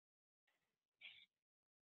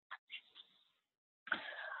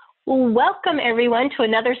Welcome everyone to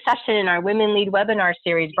another session in our Women Lead webinar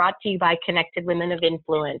series brought to you by Connected Women of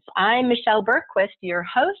Influence. I'm Michelle Berquist, your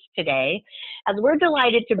host today, as we're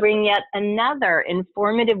delighted to bring yet another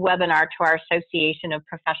informative webinar to our Association of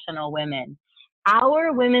Professional Women.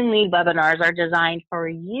 Our Women Lead webinars are designed for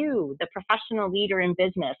you, the professional leader in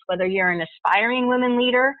business, whether you're an aspiring women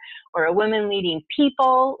leader or a woman leading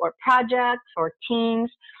people or projects or teams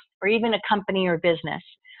or even a company or business.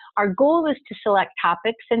 Our goal is to select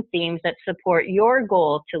topics and themes that support your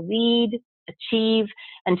goal to lead, achieve,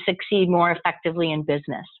 and succeed more effectively in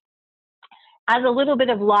business. As a little bit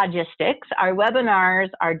of logistics, our webinars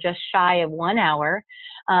are just shy of 1 hour,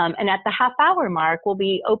 and at the half-hour mark, we'll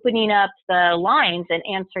be opening up the lines and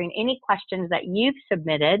answering any questions that you've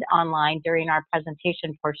submitted online during our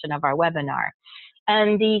presentation portion of our webinar.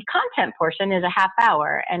 And the content portion is a half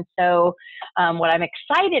hour. And so what I'm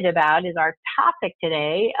excited about is our topic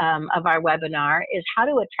today of our webinar is how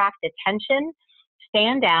to attract attention,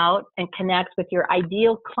 stand out, and connect with your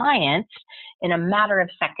ideal clients in a matter of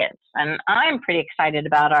seconds. And I'm pretty excited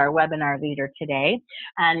about our webinar leader today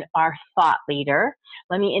and our thought leader.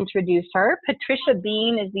 Let me introduce her. Patricia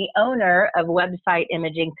Bean is the owner of Website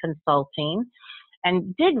Imaging Consulting.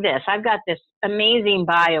 And dig this, I've got this amazing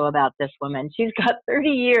bio about this woman. She's got 30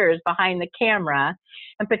 years behind the camera.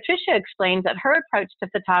 And Patricia explains that her approach to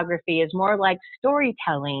photography is more like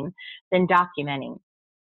storytelling than documenting.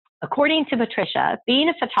 According to Patricia, being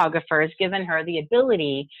a photographer has given her the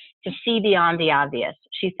ability to see beyond the obvious.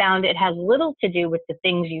 She found it has little to do with the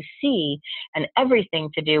things you see and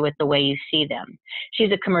everything to do with the way you see them.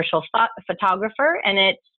 She's a commercial photographer, and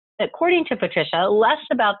it's, according to Patricia, less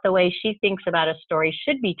about the way she thinks about a story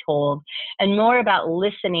should be told and more about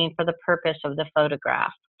listening for the purpose of the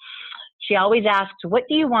photograph. She always asks, what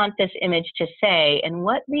do you want this image to say and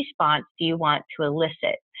what response do you want to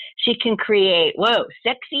elicit? She can create, whoa,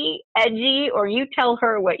 sexy, edgy, or you tell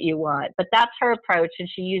her what you want, but that's her approach and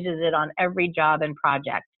she uses it on every job and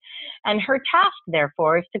project. And her task,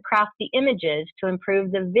 therefore, is to craft the images to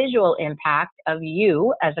improve the visual impact of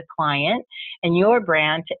you as a client and your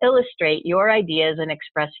brand to illustrate your ideas and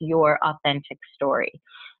express your authentic story.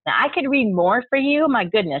 Now, I could read more for you. My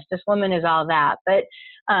goodness, this woman is all that. But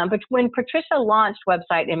when Patricia launched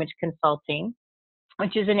Website Image Consulting,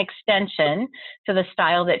 which is an extension to the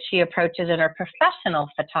style that she approaches in her professional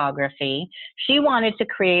photography, she wanted to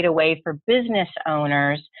create a way for business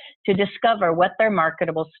owners to discover what their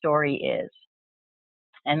marketable story is.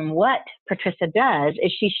 And what Patricia does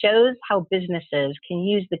is she shows how businesses can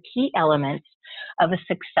use the key elements of a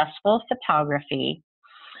successful photography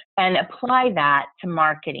and apply that to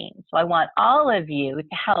marketing. So I want all of you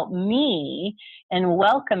to help me in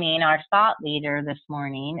welcoming our thought leader this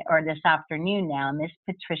morning, or this afternoon now, Miss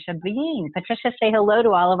Patricia Bean. Patricia, say hello to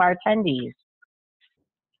all of our attendees.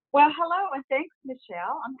 Well, hello, and thanks,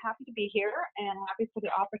 Michelle. I'm happy to be here and happy for the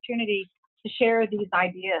opportunity to share these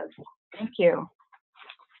ideas. Thank you.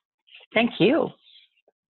 Thank you.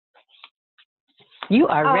 You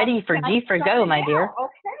are ready for G for Go, my dear.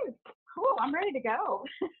 Okay. Cool, I'm ready to go.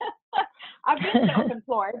 I've been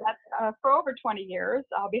self-employed for over 20 years,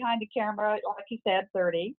 behind the camera, like you said,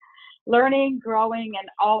 30, learning, growing, and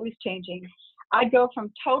always changing. I'd go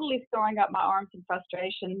from totally throwing up my arms in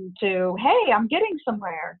frustration to, hey, I'm getting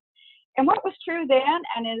somewhere. And what was true then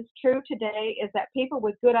and is true today is that people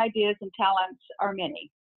with good ideas and talents are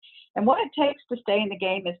many. And what it takes to stay in the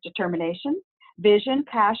game is determination, vision,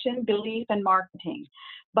 passion, belief, and marketing.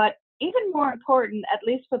 But even more important, at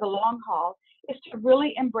least for the long haul, is to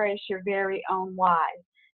really embrace your very own why.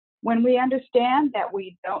 When we understand that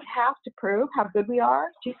we don't have to prove how good we are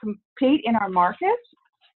to compete in our markets,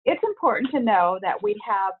 it's important to know that what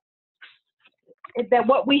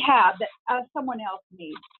we have that someone else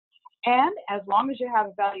needs. And as long as you have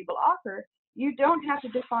a valuable offer, you don't have to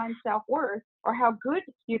define self-worth or how good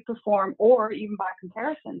you perform or even by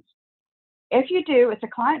comparisons. If you do, it's a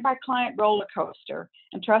client-by-client roller coaster.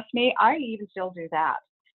 And trust me, I even still do that.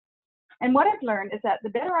 And what I've learned is that the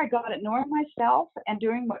better I got at knowing myself and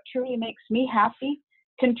doing what truly makes me happy,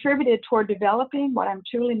 contributed toward developing what I'm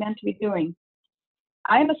truly meant to be doing.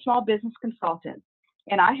 I am a small business consultant,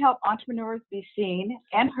 and I help entrepreneurs be seen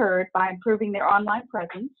and heard by improving their online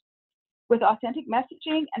presence with authentic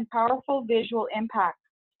messaging and powerful visual impact.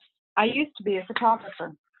 I used to be a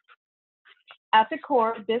photographer. At the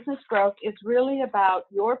core, business growth is really about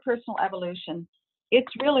your personal evolution.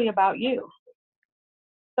 It's really about you.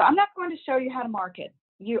 So I'm not going to show you how to market.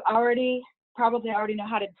 You probably already know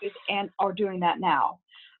how to do it and are doing that now.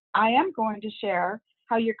 I am going to share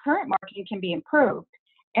how your current marketing can be improved.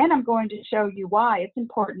 And I'm going to show you why it's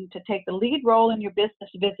important to take the lead role in your business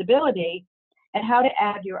visibility and how to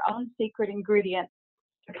add your own secret ingredient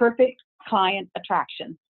to perfect client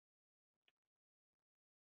attraction.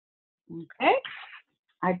 Okay,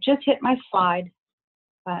 I've just hit my slide,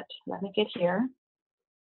 but let me get here.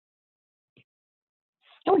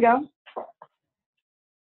 Here we go.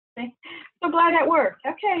 So glad that worked.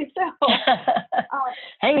 Okay, so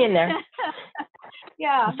hang in there.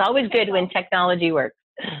 Yeah, it's always good when technology works.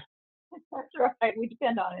 That's right. We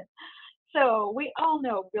depend on it. So we all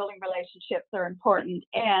know building relationships are important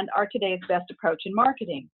and are today's best approach in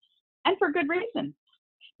marketing, and for good reason.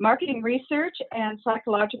 Marketing research and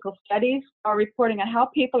psychological studies are reporting on how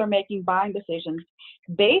people are making buying decisions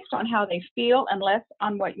based on how they feel and less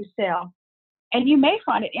on what you sell. And you may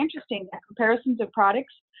find it interesting that comparisons of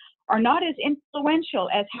products are not as influential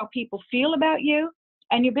as how people feel about you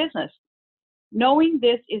and your business. Knowing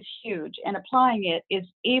this is huge, and applying it is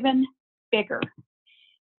even bigger.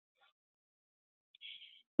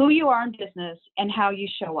 Who you are in business and how you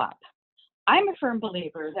show up. I'm a firm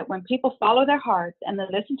believer that when people follow their hearts and they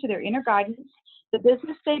listen to their inner guidance, the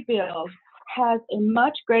business they build has a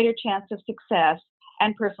much greater chance of success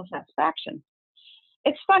and personal satisfaction.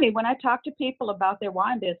 It's funny, when I talk to people about their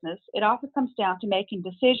wine business, it often comes down to making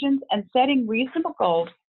decisions and setting reasonable goals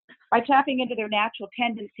by tapping into their natural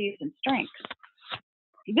tendencies and strengths.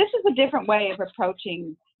 This is a different way of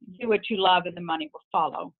approaching do what you love and the money will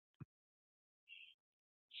follow.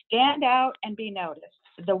 Stand out and be noticed.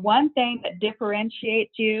 The one thing that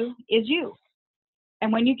differentiates you is you.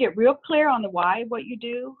 And when you get real clear on the why of what you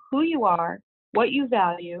do, who you are, what you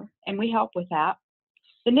value, and we help with that,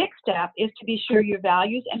 the next step is to be sure your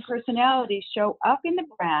values and personality show up in the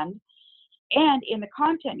brand and in the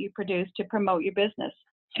content you produce to promote your business.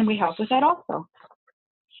 And we help with that also.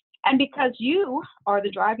 And because you are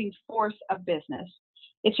the driving force of business,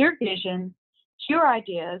 it's your vision, your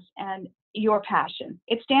ideas, and your passion.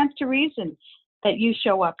 It stands to reason that you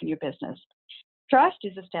show up in your business. Trust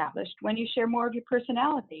is established when you share more of your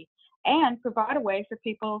personality and provide a way for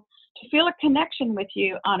people to feel a connection with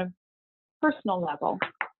you on a personal level.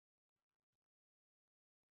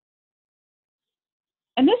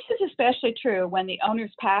 And this is especially true when the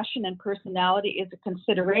owner's passion and personality is a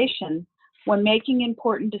consideration when making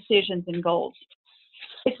important decisions and goals.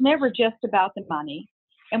 It's never just about the money,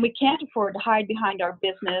 and we can't afford to hide behind our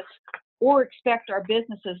business or expect our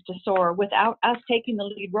businesses to soar without us taking the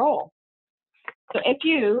lead role. So if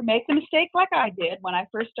you make the mistake like I did when I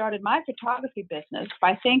first started my photography business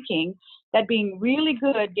by thinking that being really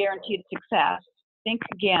good guaranteed success, think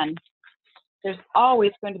again. There's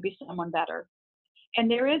always going to be someone better. And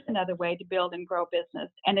there is another way to build and grow business,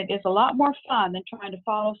 and it is a lot more fun than trying to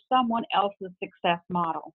follow someone else's success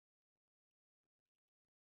model.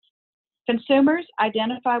 Consumers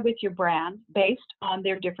identify with your brand based on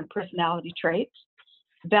their different personality traits,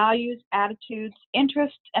 values, attitudes,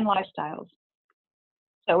 interests, and lifestyles.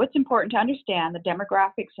 So it's important to understand the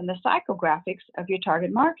demographics and the psychographics of your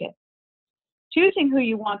target market. Choosing who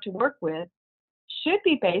you want to work with should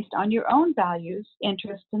be based on your own values,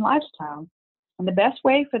 interests, and lifestyle. And the best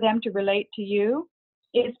way for them to relate to you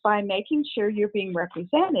is by making sure you're being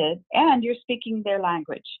represented and you're speaking their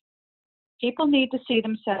language. People need to see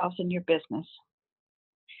themselves in your business.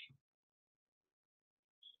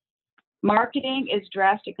 Marketing is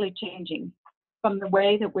drastically changing from the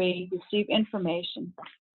way that we receive information,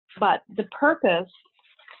 but the purpose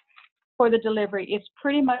for the delivery is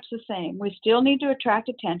pretty much the same. We still need to attract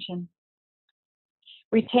attention,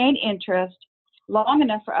 retain interest long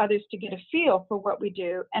enough for others to get a feel for what we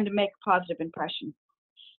do and to make a positive impression.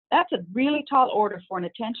 That's a really tall order for an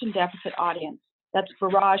attention deficit audience that's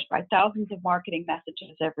barraged by thousands of marketing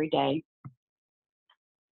messages every day.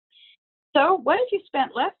 So what if you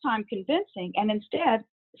spent less time convincing and instead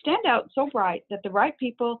stand out so bright that the right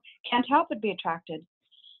people can't help but be attracted?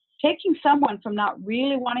 Taking someone from not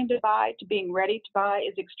really wanting to buy to being ready to buy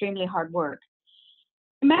is extremely hard work.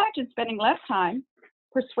 Imagine spending less time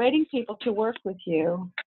persuading people to work with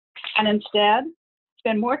you and instead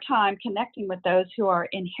spend more time connecting with those who are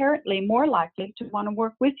inherently more likely to want to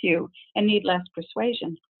work with you and need less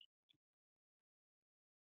persuasion.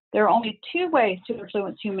 There are only two ways to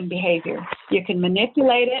influence human behavior. You can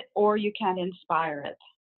manipulate it or you can inspire it.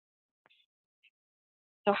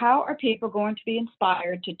 So how are people going to be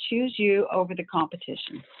inspired to choose you over the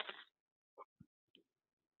competition?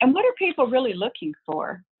 And what are people really looking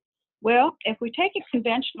for? Well, if we take a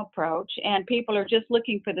conventional approach and people are just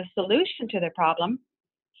looking for the solution to their problem,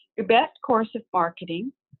 your best course of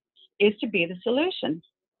marketing is to be the solution.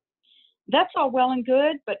 That's all well and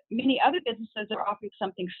good, but many other businesses are offering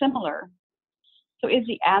something similar. So is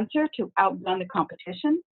the answer to outrun the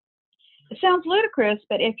competition? It sounds ludicrous,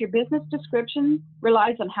 but if your business description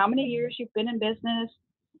relies on how many years you've been in business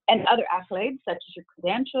and other accolades such as your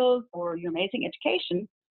credentials or your amazing education,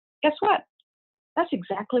 guess what? That's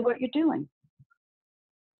exactly what you're doing.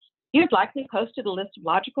 You've likely posted a list of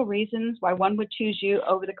logical reasons why one would choose you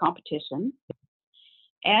over the competition,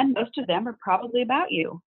 and most of them are probably about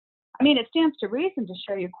you. I mean, it stands to reason to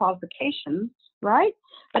share your qualifications, right?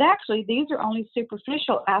 But actually, these are only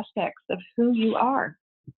superficial aspects of who you are.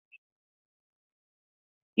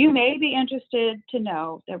 You may be interested to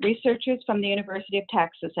know that researchers from the University of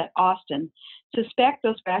Texas at Austin suspect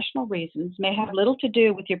those rational reasons may have little to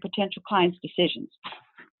do with your potential client's decisions.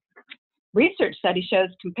 Research study shows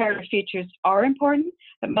comparative features are important,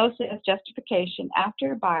 but mostly as justification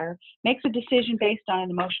after a buyer makes a decision based on an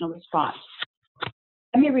emotional response.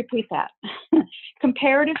 Let me repeat that.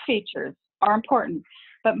 Comparative features are important,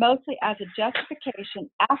 but mostly as a justification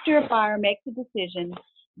after a buyer makes a decision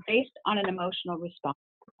based on an emotional response.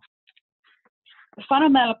 The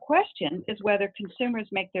fundamental question is whether consumers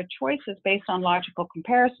make their choices based on logical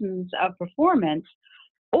comparisons of performance,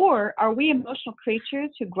 or are we emotional creatures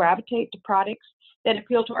who gravitate to products that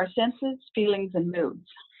appeal to our senses, feelings, and moods?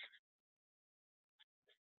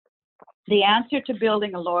 The answer to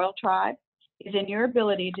building a loyal tribe is in your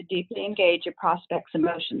ability to deeply engage your prospects'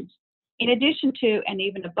 emotions, in addition to and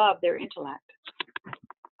even above their intellect.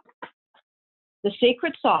 The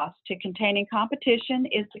secret sauce to containing competition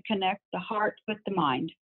is to connect the heart with the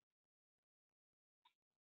mind.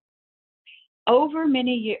 Over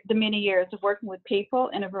the many years of working with people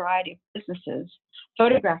in a variety of businesses,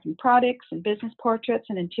 photographing products and business portraits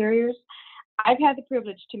and interiors, I've had the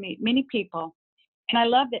privilege to meet many people, and I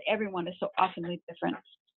love that everyone is so awesomely different.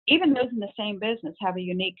 Even those in the same business have a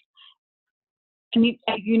unique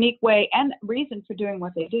way and reason for doing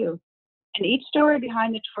what they do. And each story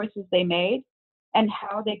behind the choices they made and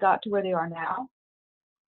how they got to where they are now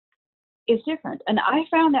is different. And I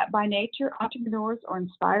found that by nature, entrepreneurs are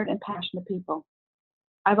inspired and passionate people.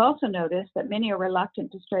 I've also noticed that many are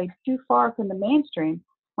reluctant to stray too far from the mainstream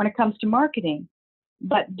when it comes to marketing,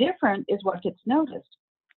 but different is what gets noticed.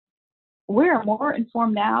 We are more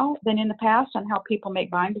informed now than in the past on how people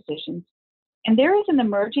make buying decisions, and there is an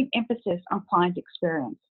emerging emphasis on client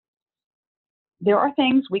experience. There are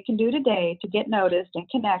things we can do today to get noticed and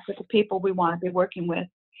connect with the people we want to be working with,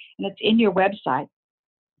 and it's in your website.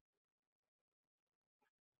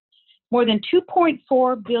 More than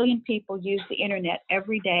 2.4 billion people use the internet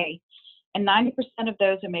every day, and 90% of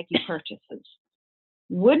those are making purchases.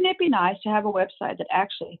 Wouldn't it be nice to have a website that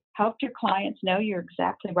actually helped your clients know you're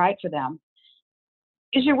exactly right for them?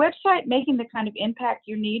 Is your website making the kind of impact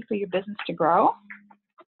you need for your business to grow?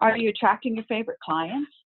 Are you attracting your favorite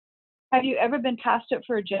clients? Have you ever been passed up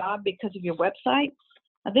for a job because of your website?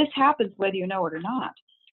 Now, this happens whether you know it or not.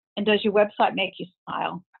 And does your website make you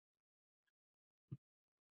smile?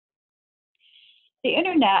 The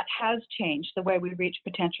internet has changed the way we reach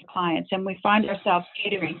potential clients, and we find ourselves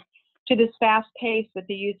catering to this fast pace with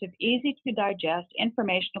the use of easy to digest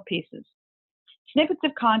informational pieces, snippets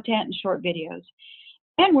of content and short videos.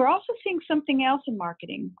 And we're also seeing something else in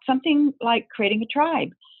marketing, something like creating a tribe,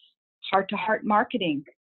 heart-to-heart marketing,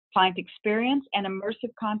 client experience, and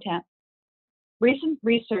immersive content. Recent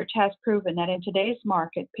research has proven that in today's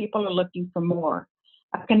market, people are looking for more,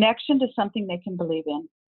 a connection to something they can believe in.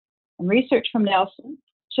 And research from Nelson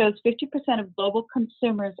shows 50% of global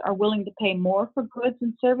consumers are willing to pay more for goods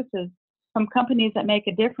and services from companies that make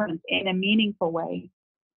a difference in a meaningful way.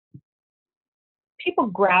 People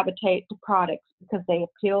gravitate to products because they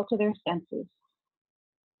appeal to their senses.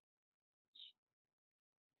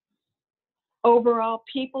 Overall,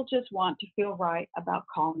 people just want to feel right about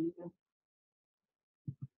calling you.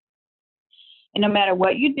 And no matter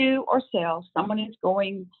what you do or sell, someone is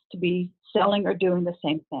going to be selling or doing the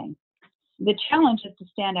same thing. The challenge is to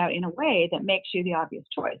stand out in a way that makes you the obvious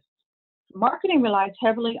choice. Marketing relies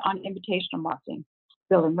heavily on invitational marketing,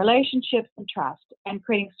 building relationships and trust, and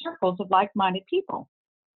creating circles of like-minded people.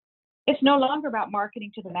 It's no longer about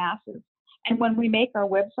marketing to the masses. And when we make our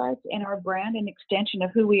websites and our brand an extension of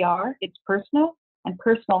who we are, it's personal, and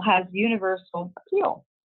personal has universal appeal.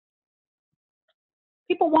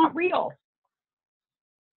 People want real.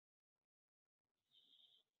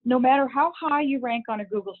 No matter how high you rank on a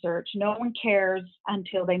Google search, no one cares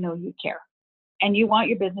until they know you care. And you want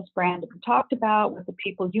your business brand to be talked about with the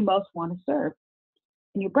people you most want to serve.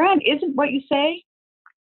 And your brand isn't what you say,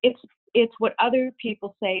 it's what other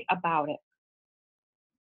people say about it.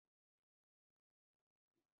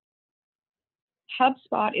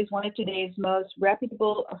 HubSpot is one of today's most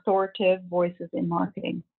reputable, authoritative voices in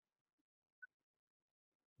marketing.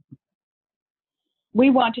 We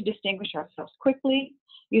want to distinguish ourselves quickly.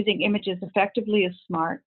 Using images effectively is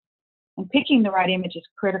smart, and picking the right image is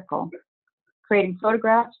critical. Creating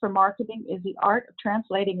photographs for marketing is the art of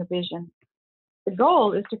translating a vision. The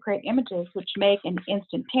goal is to create images which make an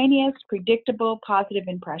instantaneous, predictable, positive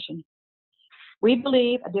impression. We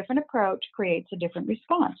believe a different approach creates a different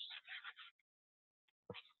response.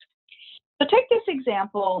 So take this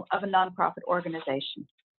example of a nonprofit organization.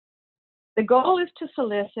 The goal is to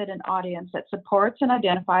solicit an audience that supports and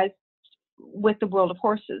identifies with the world of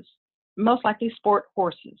horses, most likely sport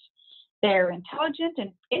horses. They're intelligent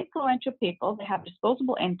and influential people. They have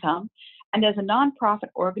disposable income. And as a nonprofit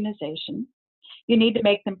organization, you need to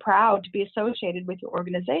make them proud to be associated with your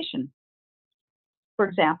organization. For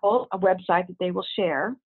example, a website that they will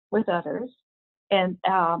share with others and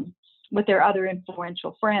with their other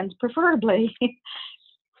influential friends, preferably.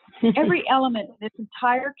 Every element in this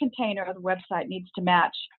entire container of the website needs to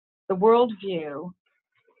match the worldview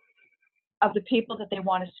of the people that they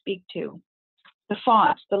want to speak to, the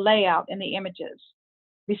fonts, the layout, and the images.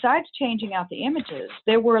 Besides changing out the images,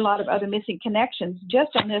 there were a lot of other missing connections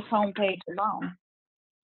just on this home page alone.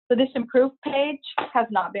 So this improved page has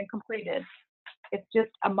not been completed. It's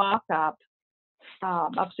just a mock-up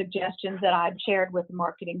of suggestions that I've shared with the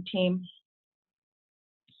marketing team.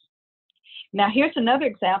 Now, here's another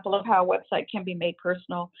example of how a website can be made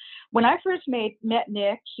personal. When I first met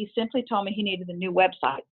Nick, he simply told me he needed a new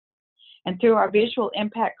website. And through our visual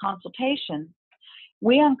impact consultation,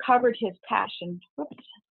 we uncovered his passion.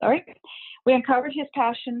 We uncovered his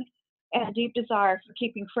passion and a deep desire for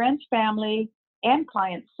keeping friends, family, and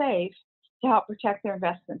clients safe to help protect their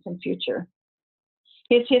investments in future.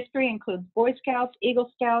 His history includes Boy Scouts,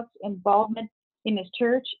 Eagle Scouts, involvement in his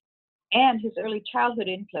church, and his early childhood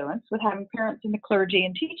influence with having parents in the clergy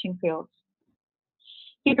and teaching fields.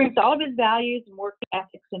 He brings all of his values and work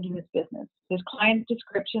ethics into his business. His client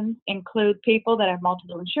descriptions include people that have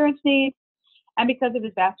multiple insurance needs, and because of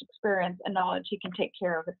his vast experience and knowledge, he can take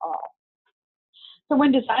care of it all. So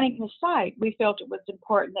when designing his site, we felt it was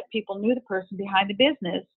important that people knew the person behind the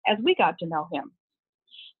business as we got to know him.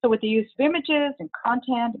 So with the use of images and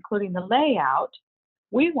content, including the layout,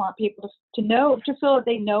 we want people to feel that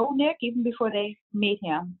they know Nick even before they meet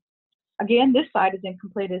him. Again, this site is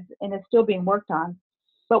incomplete and is still being worked on,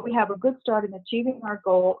 but we have a good start in achieving our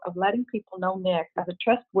goal of letting people know Nick as a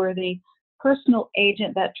trustworthy, personal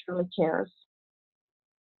agent that truly cares.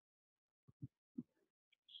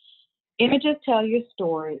 Images tell your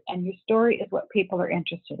story, and your story is what people are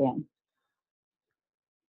interested in.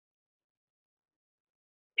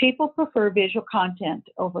 People prefer visual content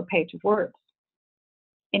over a page of words.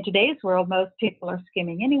 In today's world, most people are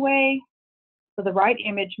skimming anyway, so the right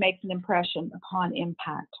image makes an impression upon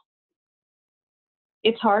impact.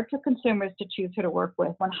 It's hard for consumers to choose who to work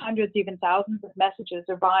with when hundreds, even thousands of messages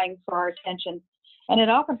are vying for our attention, and it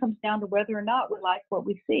often comes down to whether or not we like what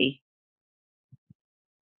we see.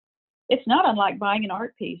 It's not unlike buying an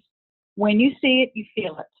art piece. When you see it, you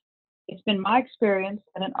feel it. It's been my experience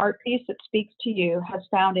that an art piece that speaks to you has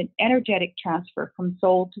found an energetic transfer from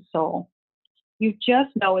soul to soul. You just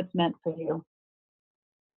know it's meant for you.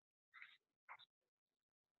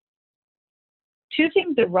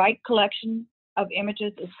 Choosing the right collection of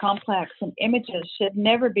images is complex, and images should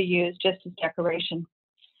never be used just as decoration.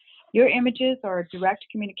 Your images are a direct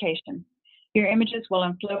communication. Your images will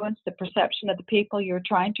influence the perception of the people you're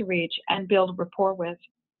trying to reach and build rapport with.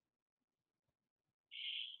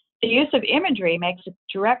 The use of imagery makes a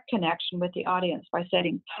direct connection with the audience by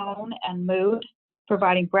setting tone and mood,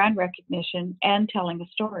 providing brand recognition, and telling a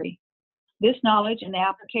story. This knowledge and the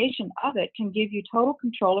application of it can give you total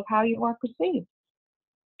control of how you are perceived.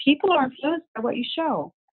 People are influenced by what you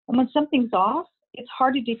show, and when something's off, it's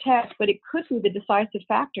hard to detect, but it could be the decisive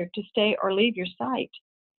factor to stay or leave your site.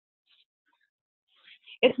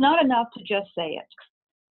 It's not enough to just say it.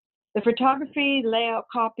 The photography, layout,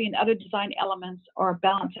 copy, and other design elements are a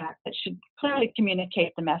balance act that should clearly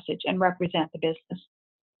communicate the message and represent the business.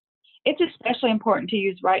 It's especially important to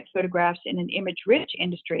use right photographs in an image-rich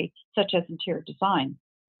industry, such as interior design.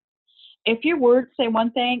 If your words say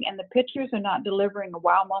one thing and the pictures are not delivering a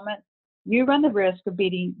wow moment, you run the risk of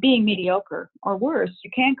being mediocre, or worse,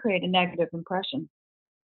 you can create a negative impression.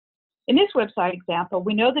 In this website example,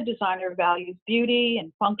 we know the designer values beauty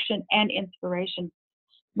and function and inspiration.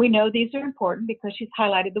 We know these are important because she's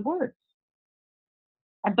highlighted the words.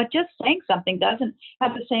 But just saying something doesn't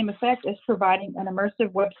have the same effect as providing an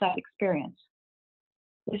immersive website experience.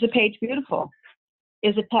 Is the page beautiful?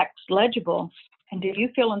 Is the text legible? And do you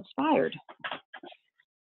feel inspired?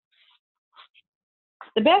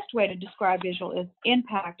 The best way to describe visual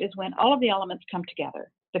impact is when all of the elements come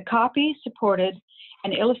together. The copy, supported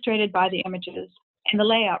and illustrated by the images, and the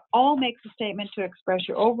layout all makes a statement to express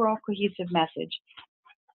your overall cohesive message.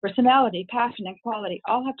 Personality, passion, and quality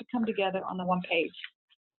all have to come together on the one page,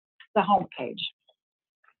 the home page.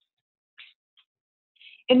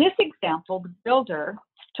 In this example, the builder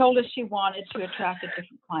told us she wanted to attract a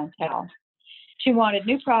different clientele. She wanted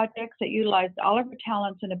new projects that utilized all of her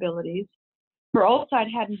talents and abilities. Her old site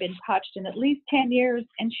hadn't been touched in at least 10 years,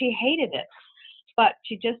 and she hated it, but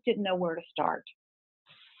she just didn't know where to start.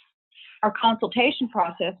 Our consultation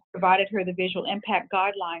process provided her the visual impact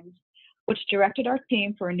guidelines, which directed our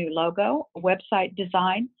team for a new logo, a website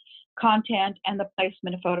design, content, and the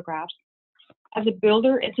placement of photographs. As a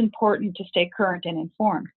builder, it's important to stay current and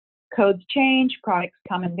informed. Codes change, products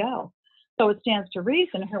come and go. So it stands to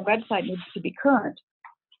reason her website needs to be current.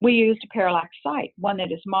 We used a parallax site, one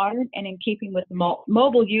that is modern and in keeping with the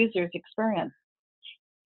mobile user's experience.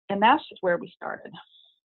 And that's just where we started.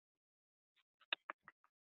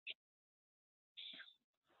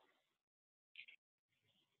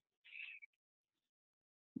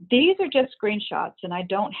 These are just screenshots, and I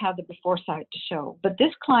don't have the before site to show, but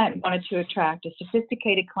this client wanted to attract a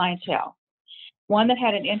sophisticated clientele, one that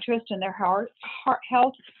had an interest in their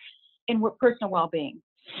health and personal well-being.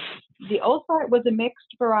 The old site was a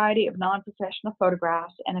mixed variety of non-professional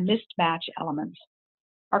photographs and a mismatch elements.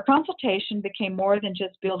 Our consultation became more than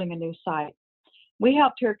just building a new site. We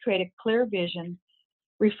helped her create a clear vision,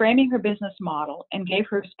 reframing her business model, and gave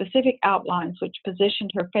her specific outlines which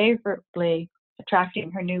positioned her favorably, attracting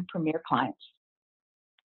her new premier clients.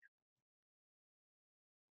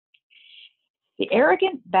 The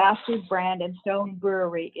Arrogant Bastard brand and Stone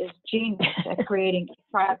Brewery is genius at creating a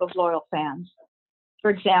tribe of loyal fans. For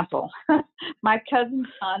example, my cousin's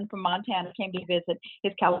son from Montana came to visit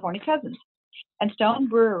his California cousins, and Stone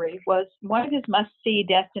Brewery was one of his must-see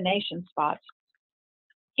destination spots.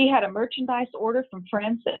 He had a merchandise order from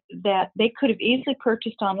friends that they could have easily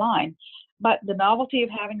purchased online, but the novelty of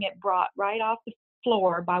having it brought right off the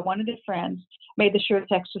floor by one of their friends made the shirts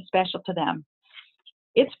extra special to them.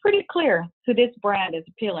 It's pretty clear who this brand is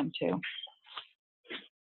appealing to.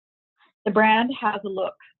 The brand has a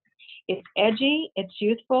look. It's edgy, it's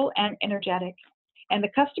youthful and energetic, and the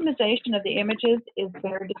customization of the images is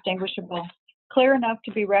very distinguishable, clear enough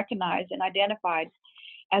to be recognized and identified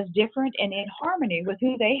as different and in harmony with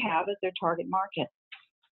who they have as their target market.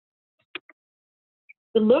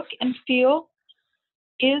 The look and feel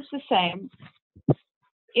is the same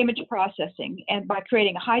image processing, and by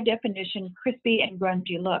creating a high-definition, crispy, and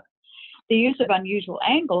grungy look. The use of unusual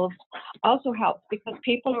angles also helps because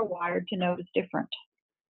people are wired to notice different.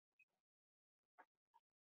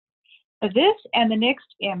 This and the next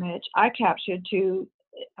image I captured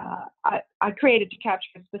I created to capture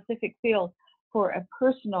a specific feel for a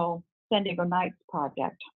personal San Diego Nights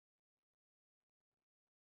project.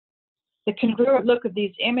 The congruent look of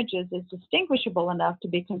these images is distinguishable enough to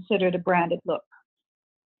be considered a branded look.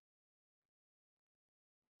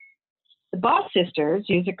 The Boss Sisters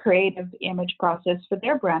use a creative image process for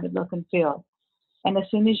their branded look and feel. And as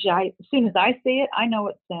soon as I see it, I know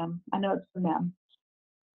it's them. I know it's from them.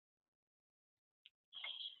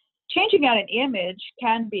 Changing out an image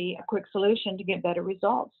can be a quick solution to get better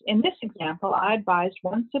results. In this example, I advised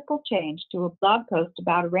one simple change to a blog post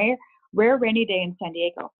about a rare rainy day in San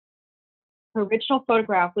Diego. Her original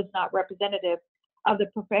photograph was not representative of the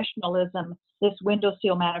professionalism this window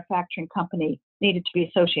seal manufacturing company needed to be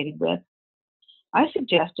associated with. I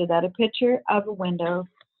suggested that a picture of a window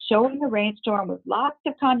showing a rainstorm with lots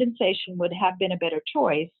of condensation would have been a better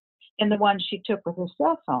choice than the one she took with her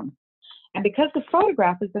cell phone. And because the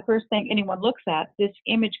photograph is the first thing anyone looks at, this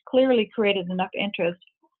image clearly created enough interest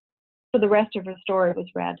so the rest of her story was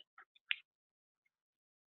read.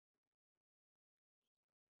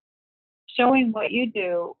 Showing what you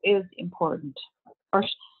do is important. What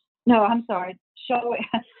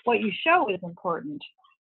you show is important.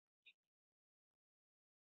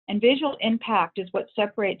 And visual impact is what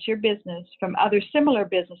separates your business from other similar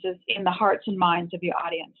businesses in the hearts and minds of your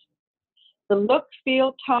audience. The look,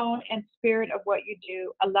 feel, tone, and spirit of what you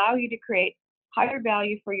do allow you to create higher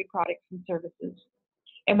value for your products and services.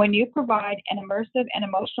 And when you provide an immersive and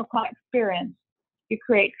emotional client experience, you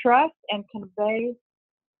create trust and convey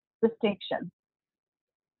distinction.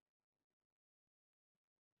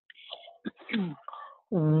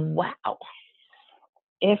 Wow.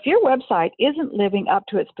 If your website isn't living up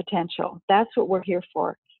to its potential, that's what we're here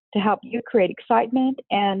for, to help you create excitement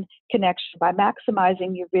and connection by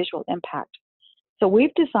maximizing your visual impact. So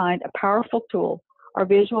we've designed a powerful tool, our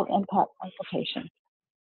visual impact consultation.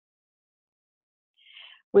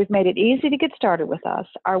 We've made it easy to get started with us.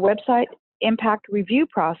 Our website impact review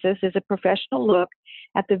process is a professional look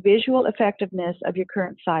at the visual effectiveness of your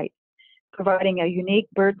current site, providing a unique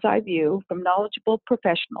bird's eye view from knowledgeable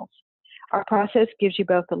professionals. Our process gives you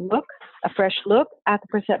both a fresh look at the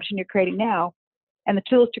perception you're creating now, and the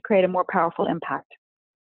tools to create a more powerful impact.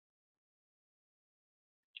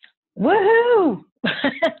 Woohoo!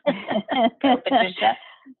 Patricia.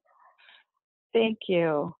 Thank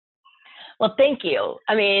you. Well, thank you.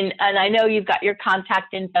 I mean, and I know you've got your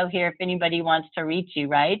contact info here if anybody wants to reach you,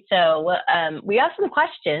 right? So we have some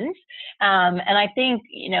questions, and I think,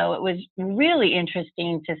 it was really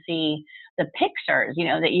interesting to see the pictures,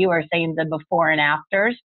 that you were saying, the before and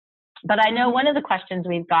afters. But I know one of the questions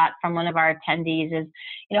we've got from one of our attendees is,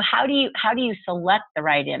 how do you select the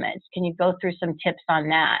right image? Can you go through some tips on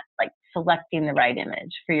that, like selecting the right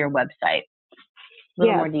image for your website?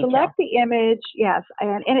 Yes, select the image, yes,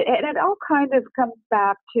 and it all kind of comes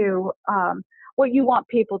back to what you want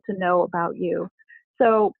people to know about you.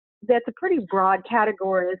 So that's a pretty broad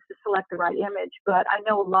category, is to select the right image, but I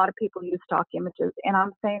know a lot of people use stock images, and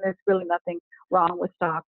I'm saying there's really nothing wrong with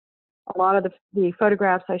stock. A lot of the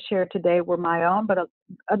photographs I shared today were my own, but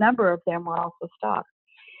a number of them were also stock.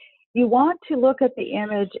 You want to look at the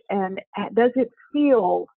image, and does it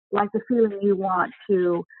feel like the feeling you want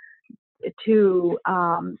the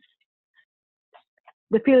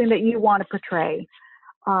feeling that you want to portray.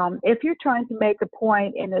 If you're trying to make a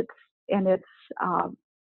point and it's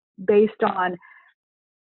based on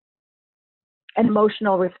an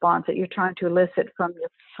emotional response that you're trying to elicit from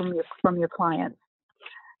your clients,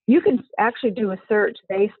 you can actually do a search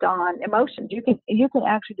based on emotions. You can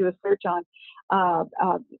actually do a search on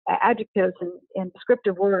adjectives and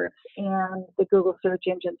descriptive words, and the Google search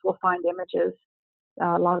engines will find images.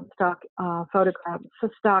 A lot of stock photographs,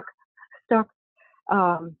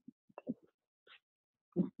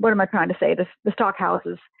 what am I trying to say? The stock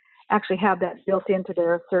houses actually have that built into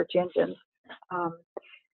their search engines.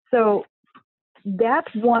 So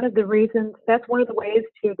that's one of the reasons. That's one of the ways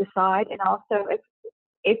to decide. And also,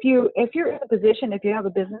 if you're in a position, if you have a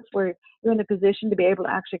business where you're in a position to be able to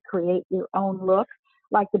actually create your own look,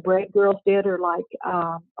 like the Braid Girls did, or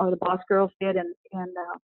the Boss Girls did,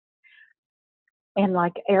 and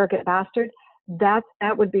like Arrogant Bastard, that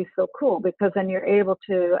would be so cool, because then you're able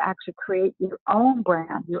to actually create your own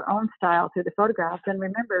brand, your own style through the photographs. And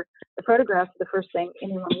remember, the photographs are the first thing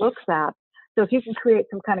anyone looks at. So if you can create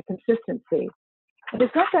some kind of consistency, and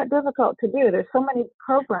it's not that difficult to do. There's so many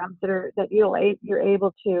programs that you're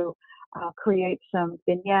able to create some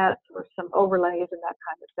vignettes or some overlays and that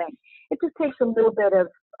kind of thing. It just takes a little bit of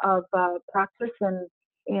practice and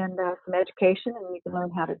some education, and you can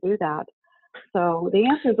learn how to do that. So the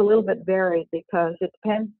answer is a little bit varied, because it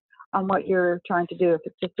depends on what you're trying to do. If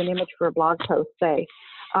it's just an image for a blog post, say,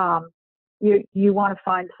 you want to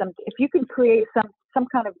find if you can create some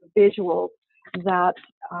kind of visuals that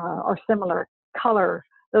are similar, color,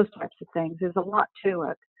 those types of things. There's a lot to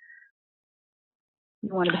it.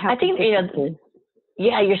 You want to have. I think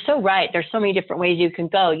yeah, you're so right. There's so many different ways you can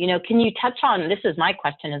go. Can you touch on, this is my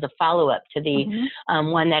question as a follow-up to the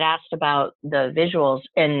one that asked about the visuals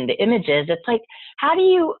and the images. It's like, how do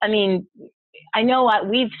you, I know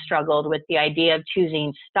we've struggled with the idea of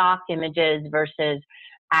choosing stock images versus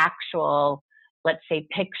actual, let's say,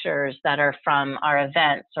 pictures that are from our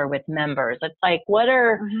events or with members. It's like,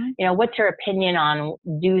 what's your opinion on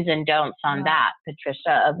do's and don'ts on that,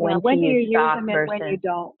 Patricia, of when to use stock them versus and when you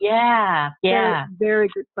don't? Yeah. Very, very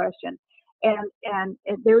good question. And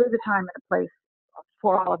there is a time and a place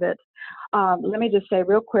for all of it. Let me just say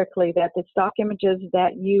real quickly that the stock images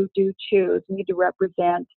that you do choose need to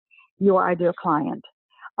represent your ideal client.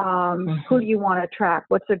 Who do you want to attract?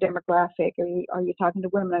 What's their demographic? Are you talking to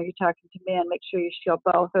women? Are you talking to men? Make sure you show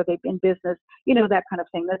both. Are they in business? That kind of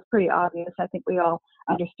thing. That's pretty obvious. I think we all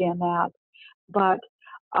understand that. But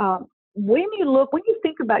when you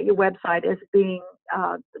think about your website as being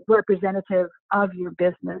representative of your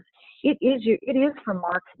business, it is for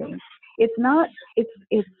marketing. It's not.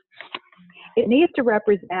 It needs to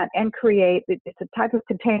represent and create. It's a type of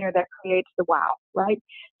container that creates the wow, right?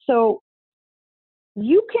 So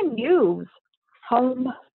you can use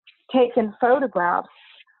home taken photographs,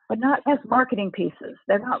 but not as marketing pieces.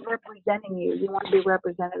 They're not representing you. You want to be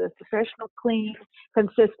represented as professional, clean,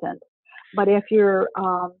 consistent. But if you're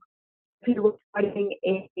writing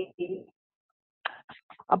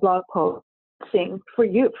a blog post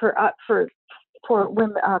for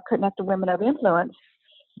women, connected women of influence,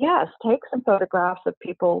 yes, take some photographs of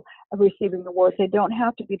people receiving awards. They don't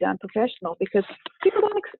have to be done professional, because people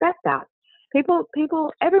don't expect that.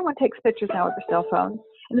 Everyone takes pictures now with their cell phone,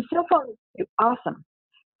 and the cell phone is awesome.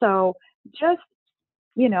 So just,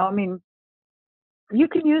 you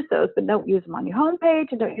can use those, but don't use them on your homepage,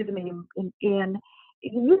 and don't use them in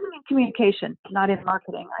use them in communication, not in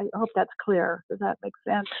marketing. I hope that's clear. Does that make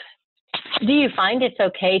sense? Do you find it's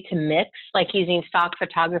okay to mix, like using stock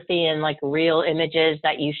photography and like real images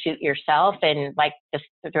that you shoot yourself and like just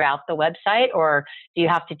throughout the website, or do you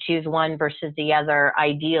have to choose one versus the other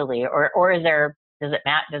ideally, or is there, does it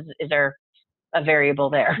matter? Is there a variable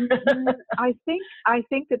there? I think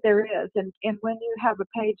that there is, and when you have a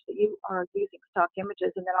page that you are using stock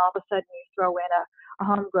images, and then all of a sudden you throw in a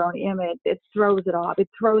homegrown image, it throws it off. It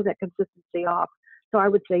throws that consistency off. So I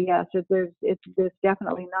would say yes, there's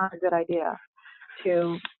definitely not a good idea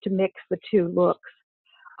to mix the two looks.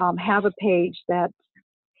 Have a page that,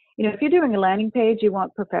 if you're doing a landing page, you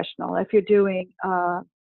want professional. If you're doing a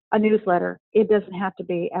newsletter, it doesn't have to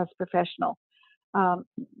be as professional.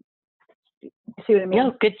 See what I mean?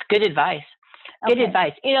 No, good advice. Good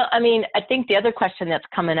advice. I think the other question that's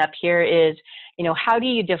coming up here is, how do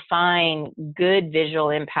you define good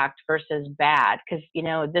visual impact versus bad? Because,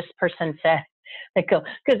 this person said,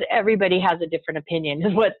 because everybody has a different opinion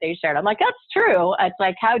is what they shared. I'm like, that's true. It's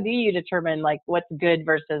like, how do you determine like what's good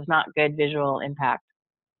versus not good visual impact?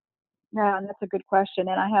 Yeah, and that's a good question,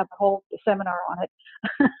 and I have a whole seminar on it.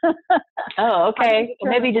 Oh, okay.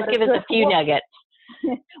 Well, maybe just give us a few nuggets.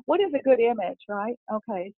 What is a good image, right?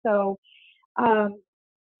 Okay, so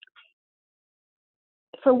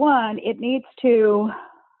for one, it needs to,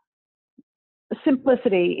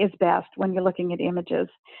 simplicity is best when you're looking at images,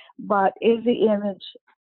 but does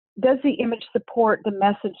the image support the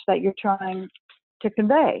message that you're trying to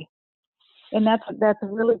convey? And that's a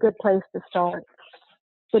really good place to start.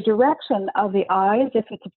 The direction of the eyes, if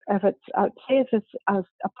it's a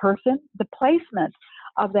person, the placement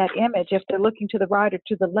of that image, if they're looking to the right or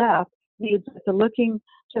to the left, if they're looking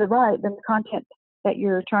to the right, then the content that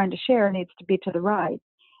you're trying to share needs to be to the right.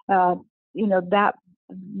 Those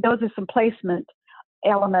are some placement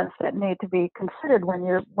elements that need to be considered when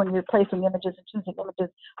you're placing images and choosing images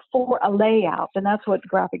for a layout, and that's what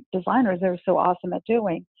graphic designers are so awesome at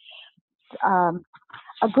doing. A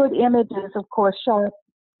good image is, of course, sharp,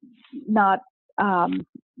 not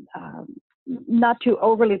too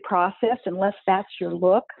overly processed, unless that's your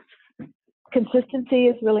look. Consistency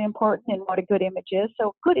is really important in what a good image is. So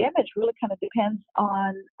a good image really kind of depends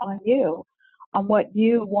on you, on what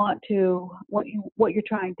you want to, what you're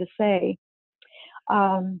trying to say.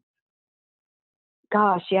 So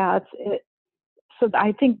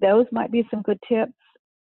I think those might be some good tips.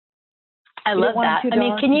 I love that. You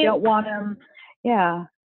don't want them, yeah.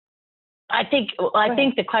 I think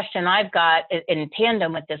the question I've got in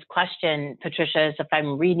tandem with this question, Patricia, is if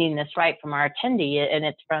I'm reading this right from our attendee, and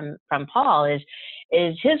it's from Paul, is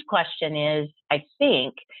his question is, I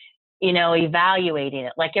think, evaluating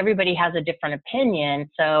it. Like everybody has a different opinion.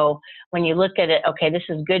 So when you look at it, okay, this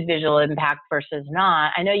is good visual impact versus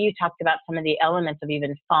not. I know you talked about some of the elements of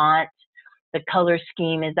even font, the color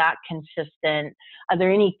scheme, is that consistent? Are there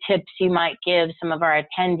any tips you might give some of our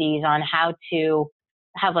attendees on how to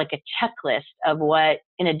have like a checklist of what,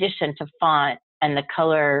 in addition to font and the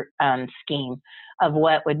color scheme, of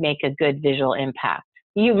what would make a good visual impact?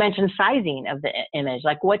 You mentioned sizing of the image,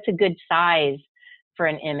 like what's a good size for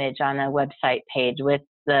an image on a website page with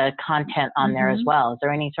the content on there as well? Is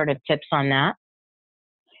there any sort of tips on that?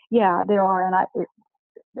 Yeah, there are. And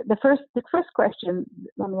the first question,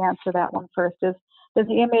 let me answer that one first, is, does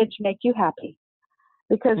the image make you happy?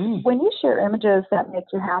 Because when you share images that make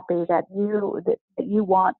you happy, that you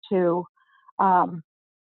want to,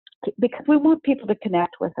 because we want people to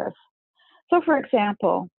connect with us. So, for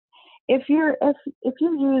example, if you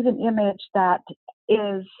use an image that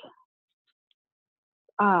is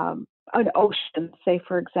an ocean, say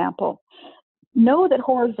for example, know that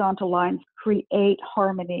horizontal lines create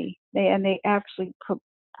harmony, they actually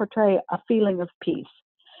portray a feeling of peace.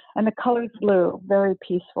 And the color is blue, very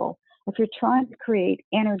peaceful. If you're trying to create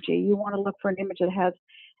energy, you want to look for an image that has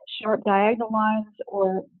sharp diagonal lines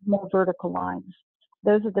or more vertical lines.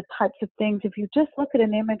 Those are the types of things. If you just look at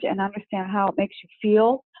an image and understand how it makes you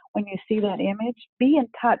feel when you see that image, be in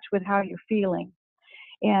touch with how you're feeling.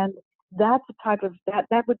 And that's the type of,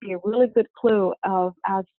 that would be a really good clue of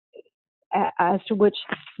as to which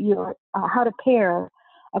how to pair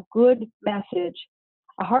a good message,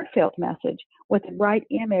 a heartfelt message, with the right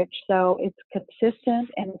image, so it's consistent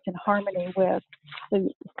and it's in harmony with. So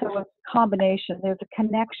it's a combination. There's a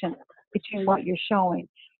connection between what you're showing.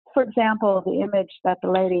 For example, the image that the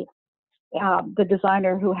lady, the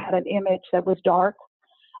designer who had an image that was dark,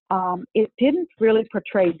 it didn't really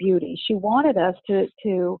portray beauty. She wanted us to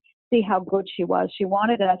see how good she was. She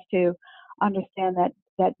wanted us to understand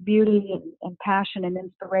that beauty and passion and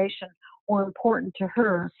inspiration or important to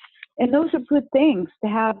her. And those are good things to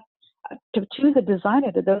have, to choose a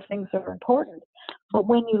designer that those things are important. But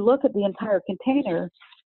when you look at the entire container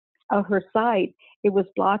of her site, it was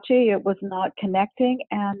blotchy, it was not connecting,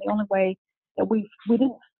 and the only way that we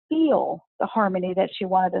didn't feel the harmony that she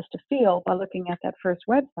wanted us to feel by looking at that first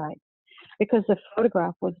website, because the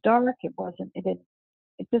photograph was dark, it wasn't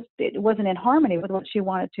in harmony with what she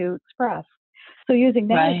wanted to express. So using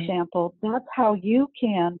that Right. example, that's how you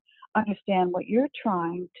can understand what you're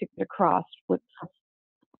trying to get across for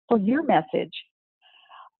your message.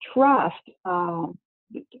 Trust, how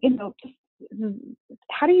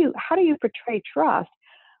do you portray trust?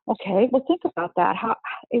 Okay, well, think about that. How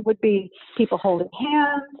it would be people holding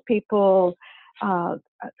hands, people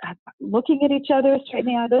looking at each other straight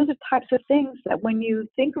now. Those are types of things that when you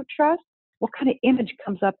think of trust, what kind of image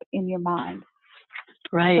comes up in your mind?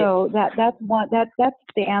 Right. So that's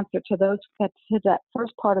the answer to those, to that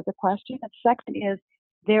first part of the question. And second is,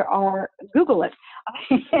 Google it,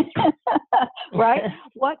 right?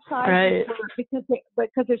 What sizes work? Because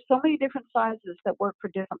there's so many different sizes that work for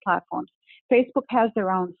different platforms. Facebook has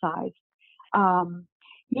their own size.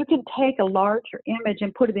 You can take a larger image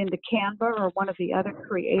and put it into Canva or one of the other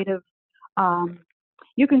creative.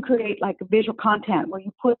 You can create like visual content where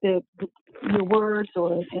you put your words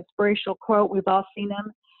or an inspirational quote. We've all seen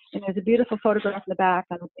them, and there's a beautiful photograph in the back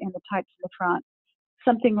and the types in the front.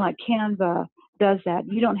 Something like Canva does that.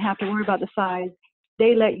 You don't have to worry about the size.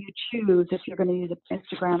 They let you choose if you're going to use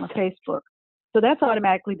Instagram or Facebook. So that's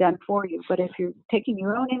automatically done for you. But if you're taking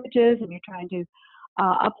your own images and you're trying to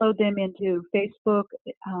upload them into Facebook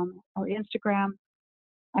or Instagram,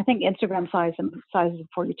 I think Instagram sizes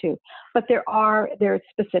for you too. But there are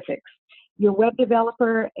specifics. Your web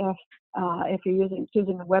developer, if you're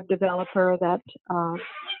choosing a web developer that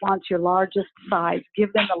wants your largest size,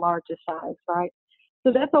 give them the largest size, right?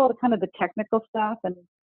 So that's all kind of the technical stuff, and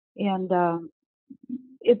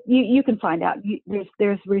you can find out.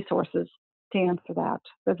 There's resources to answer that,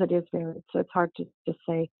 because it is varied. So it's hard to just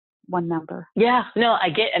say one number. Yeah, no, I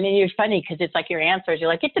get. I mean, you're funny because it's like your answers. You're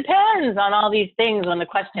like, it depends on all these things when the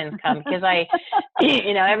questions come. Because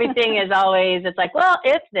everything is always. It's like, well,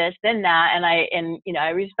 if this, then that, and I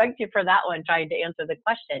respect you for that one, trying to answer the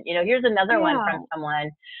question. Here's another one from someone.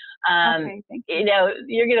 Okay, thank you.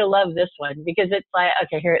 You're gonna love this one because it's like,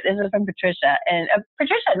 okay, here, this is from Patricia, and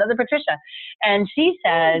another Patricia, and she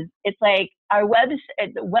says it's like our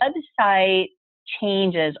website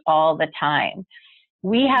changes all the time.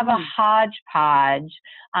 We have a hodgepodge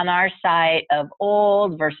on our site of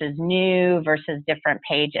old versus new versus different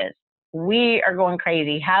pages. We are going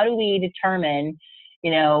crazy. How do we determine,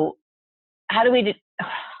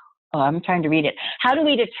 I'm trying to read it. How do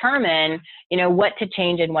we determine, what to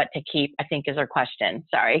change and what to keep, I think is her question.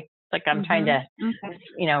 Sorry. It's like I'm trying to,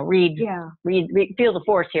 feel the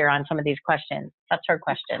force here on some of these questions. That's her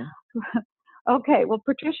question. Okay, well,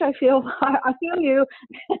 Patricia, I feel you.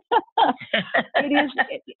 It is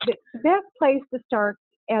the best place to start,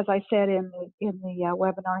 as I said in the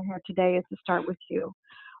webinar here today, is to start with you.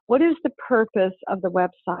 What is the purpose of the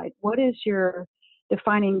website? What is your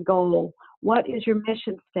defining goal? What is your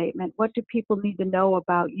mission statement? What do people need to know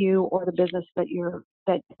about you or the business that you're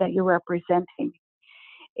representing?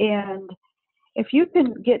 And if you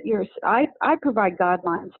can get I provide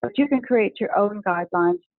guidelines, but you can create your own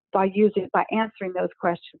guidelines by answering those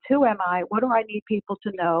questions. Who am I? What do I need people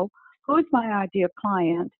to know? Who's my ideal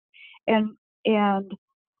client? And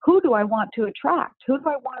who do I want to attract? Who do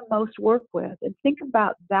I want to most work with? And think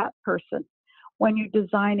about that person when you're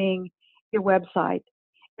designing your website,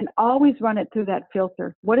 and always run it through that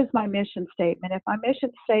filter. What is my mission statement? If my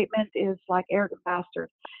mission statement is like Arrogant Bastard,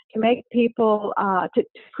 to make people, to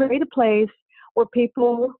create a place where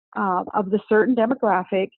people of the certain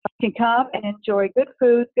demographic can come and enjoy good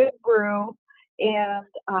food, good brew, and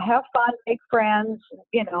have fun, make friends.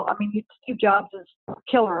 Steve Jobs is a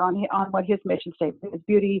killer on what his mission statement is: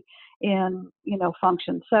 beauty in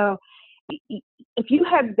function. So if you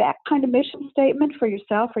have that kind of mission statement for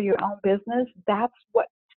yourself or your own business, that's what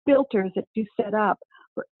filters that you set up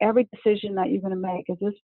for every decision that you're going to make.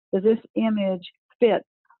 Does this image fit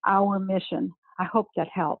our mission? I hope that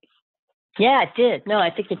helps. Yeah, it did. No, I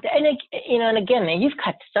think it did. And again, you've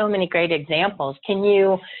got so many great examples. Can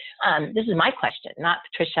you, this is my question, not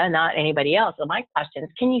Patricia, not anybody else, but my question is,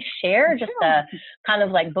 can you share just a kind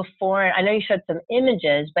of like before, I know you showed some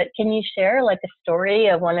images, but can you share like a story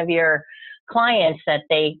of one of your clients that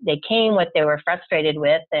they came what they were frustrated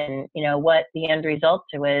with, and what the end result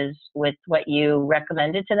was with what you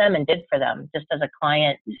recommended to them and did for them, just as a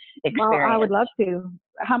client experience. Well, I would love to.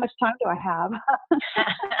 How much time do I have?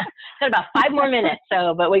 Got about 5 more minutes,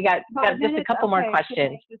 but we got just a couple more Okay,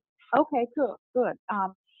 questions. Okay, cool, good.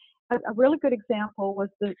 A really good example was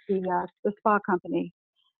the spa company.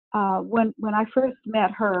 When I first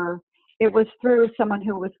met her, it was through someone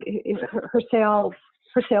who was her sales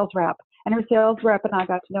rep, and her sales rep and I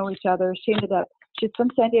got to know each other. She's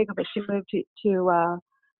from San Diego, but she moved to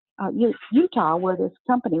Utah, where this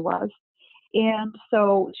company was. And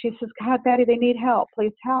so she says, God, Patty, they need help.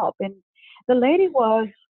 Please help. And the lady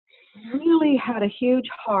really had a huge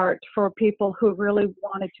heart for people who really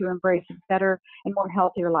wanted to embrace a better and more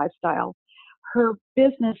healthier lifestyle. Her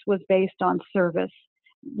business was based on service.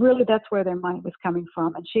 Really, that's where their money was coming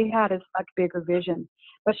from. And she had a much bigger vision,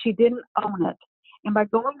 but she didn't own it. And by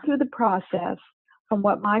going through the process, from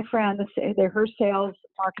what my friend, her sales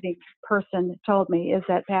marketing person told me, is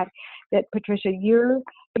that Patricia, your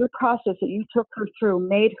process that you took her through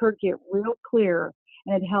made her get real clear,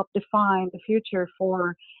 and it helped define the future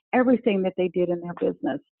for everything that they did in their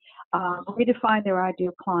business. Redefine their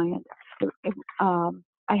ideal client.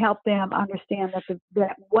 I helped them understand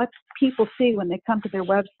that what people see when they come to their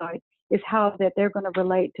website is how that they're going to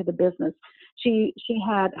relate to the business. She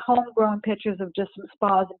had homegrown pictures of just some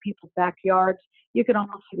spas in people's backyards. You could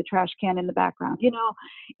almost see the trash can in the background.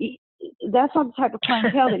 That's not the type of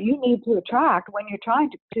clientele that you need to attract when you're trying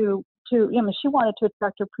to she wanted to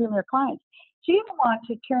attract her premier clients. She even wanted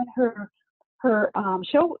to turn her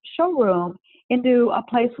showroom into a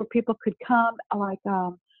place where people could come, like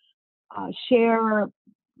share,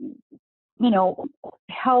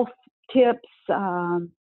 health tips.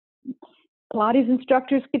 Pilates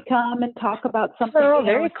instructors could come and talk about something. Oh,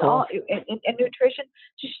 very cool. And nutrition.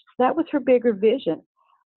 That was her bigger vision.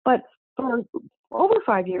 But for over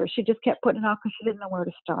 5 years, she just kept putting it off because she didn't know where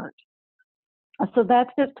to start. So that's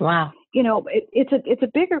just, wow. It's a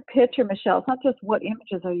bigger picture, Michelle. It's not just what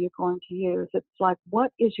images are you going to use. It's like,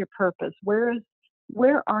 what is your purpose? Where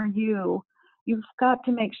are you? You've got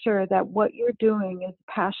to make sure that what you're doing is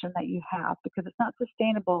passion that you have, because it's not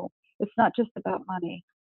sustainable. It's not just about money.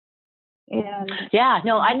 And yeah,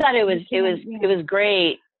 no, I thought it was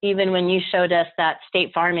great. Even when you showed us that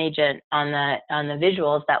State Farm agent on the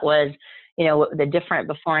visuals, that was, the different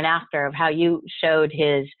before and after of how you showed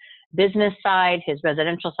his business side, his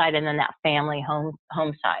residential side, and then that family home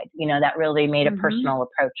side, that really made a personal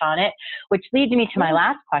approach on it, which leads me to my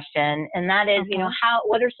last question. And that is,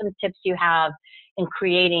 what are some tips you have in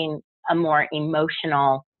creating a more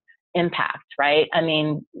emotional impact, right? I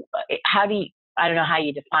mean, I don't know how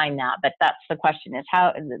you define that, but that's the question, is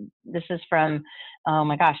this is from, oh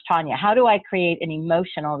my gosh, Tanya, how do I create an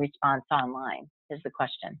emotional response online is the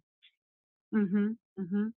question.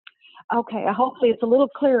 Okay, hopefully it's a little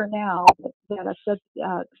clearer now that I said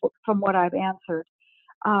from what I've answered.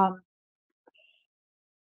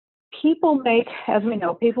 People as we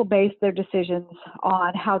know, people base their decisions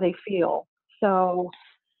on how they feel. So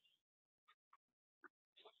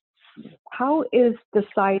how is the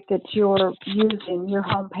site that you're using, your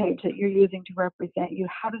homepage that you're using to represent you,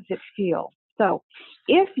 how does it feel? So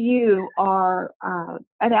if you are,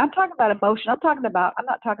 and I'm talking about emotion, I'm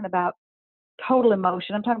not talking about total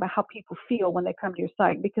emotion. I'm talking about how people feel when they come to your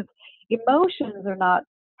site, because emotions are not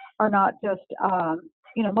just,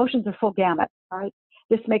 emotions are full gamut, right?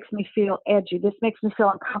 This makes me feel edgy. This makes me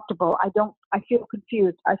feel uncomfortable. I feel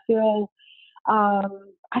confused. I feel, I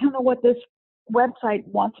don't know what this website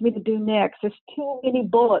wants me to do next. There's too many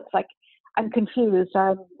bullets. Like, I'm confused.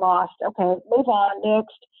 I'm lost. Okay, move on,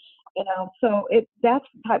 next. So that's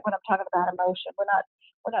the type when I'm talking about emotion.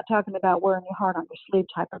 We're not talking about wearing your heart on your sleeve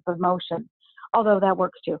type of emotion, although that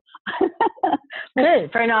works too.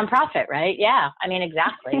 Good for a nonprofit, right? Yeah, I mean,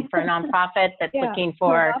 exactly, for a nonprofit that's looking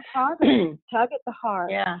for tug at the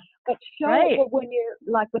heart. Yeah, but show when you're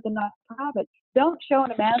like with a nonprofit, don't show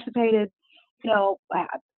an emancipated,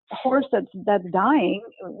 horse that's dying,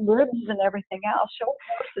 ribs and everything else. Show a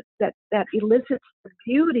horse that elicits the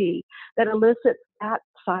beauty, that elicits that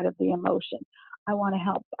side of the emotion. I want to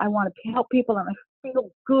help. I want to help people, and I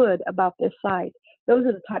feel good about this site. Those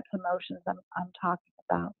are the types of emotions I'm talking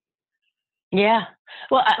about. Yeah.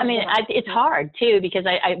 Well, I mean, it's hard too, because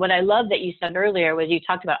what I love that you said earlier was you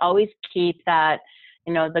talked about always keep that,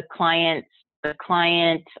 the client,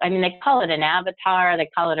 I mean, they call it an avatar, they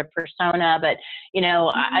call it a persona, but,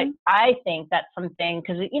 I think that's something,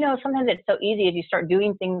 because, sometimes it's so easy if you start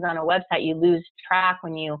doing things on a website, you lose track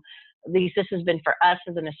when you at least this has been for us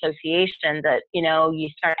as an association, that, you know, you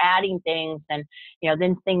start adding things and, you know,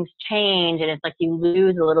 then things change and it's like you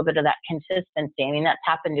lose a little bit of that consistency. I mean, that's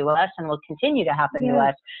happened to us and will continue to happen to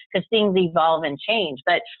us because things evolve and change.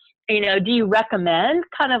 But, you know, do you recommend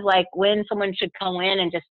kind of like when someone should go in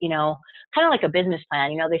and just, you know, kind of like a business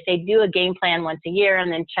plan? You know, they say do a game plan once a year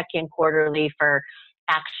and then check in quarterly for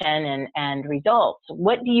action and results.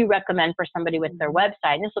 What do you recommend for somebody with their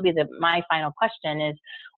website? And this will be my final question is,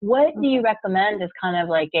 what do you recommend as kind of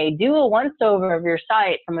like do a once over of your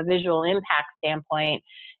site from a visual impact standpoint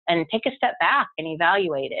and take a step back and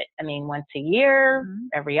evaluate it? I mean, once a year,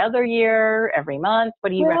 every other year, every month, what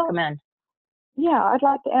do you recommend? Yeah, I'd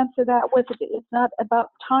like to answer that with, it's not about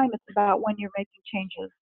time, it's about when you're making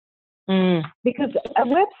changes. Because a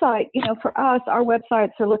website, you know, for us, our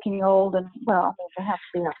websites are looking old and, well, I mean, they have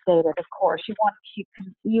to be updated, of course. You want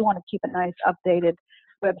to keep a nice updated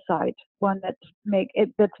website, one that's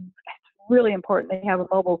really important. They have a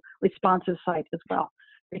mobile responsive site as well,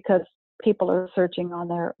 because people are searching on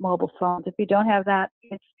their mobile phones. If you don't have that,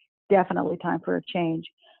 it's definitely time for a change.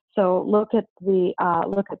 So look at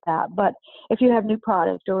that. But if you have new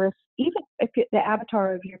product, or if the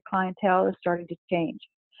avatar of your clientele is starting to change,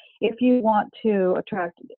 if you want to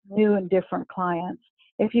attract new and different clients,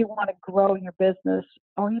 if you want to grow your business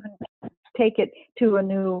or even take it to a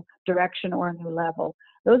new direction or a new level,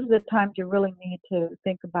 those are the times you really need to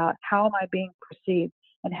think about how am I being perceived,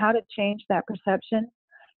 and how to change that perception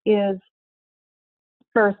is,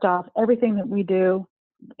 first off, everything that we do,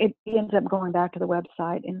 it ends up going back to the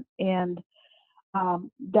website, and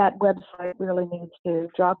that website really needs to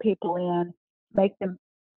draw people in,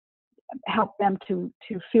 help them to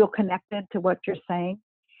feel connected to what you're saying,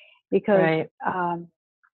 because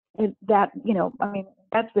that, you know, I mean,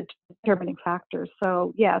 that's the determining factor.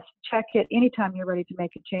 So yes, check it anytime you're ready to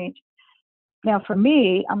make a change. Now, for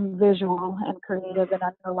me, I'm visual and creative, and I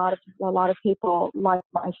know a lot of people like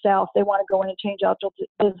myself. They want to go in and change out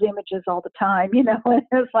those images all the time, you know. And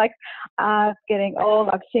it's like, getting old.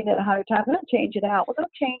 I've seen it 100 times. Don't change it out. Well,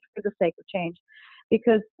 don't change for the sake of change,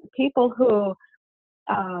 because people who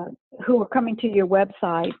are coming to your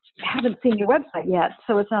website haven't seen your website yet,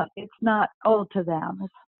 so it's not old to them.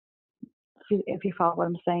 If you follow what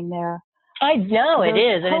I'm saying there. I know it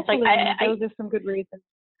is, and it's like those are some good reasons.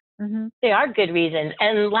 They are good reasons.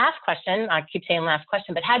 And last question, I keep saying last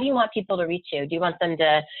question, but how do you want people to reach you? Do you want them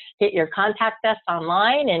to hit your contact us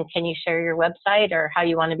online, and can you share your website or how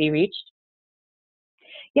you want to be reached?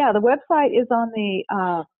 Yeah, the website is on the,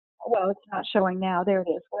 well, it's not showing now. There it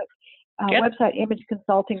is. Website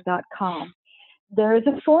imageconsulting.com. There is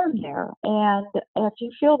a form there, and if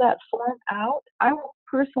you fill that form out, I will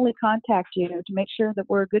personally contact you to make sure that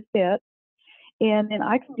we're a good fit, and then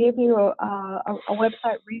I can give you a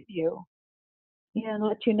website review and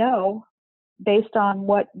let you know, based on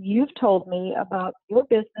what you've told me about your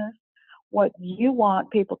business, what you want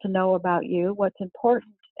people to know about you, what's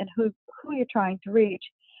important, and who you're trying to reach.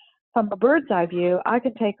 From a bird's eye view, I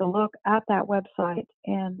can take a look at that website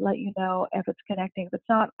and let you know if it's connecting. If it's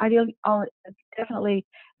not, I'll definitely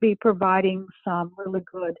be providing some really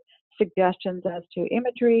good suggestions as to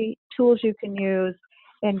imagery, tools you can use,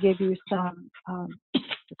 and give you some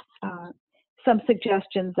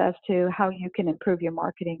suggestions as to how you can improve your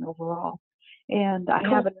marketing overall. And I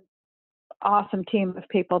have an awesome team of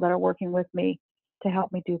people that are working with me to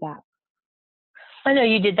help me do that. I know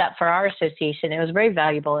you did that for our association. It was very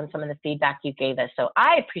valuable in some of the feedback you gave us. So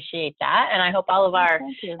I appreciate that. And I hope all of our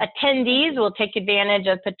attendees will take advantage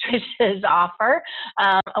of Patricia's offer.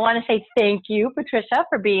 I want to say thank you, Patricia,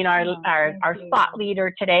 for being our thought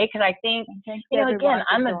leader today. Because I think, you know, again,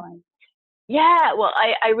 well,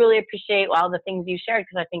 I really appreciate all the things you shared,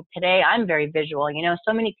 because I think today I'm very visual. You know,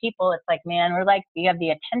 so many people, it's like, man, we're like, you have the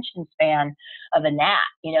attention span of a gnat,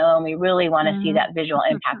 you know, and we really want to see that visual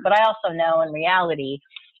impact. But I also know in reality,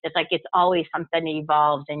 it's like it's always something that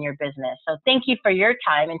evolves in your business. So thank you for your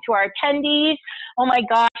time. And to our attendees, oh my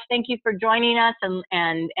gosh, thank you for joining us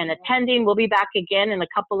and attending. We'll be back again in a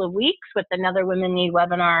couple of weeks with another Women Lead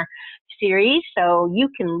webinar series, so you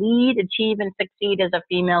can lead, achieve, and succeed as a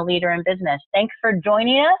female leader in business. Thanks for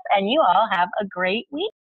joining us, and you all have a great week.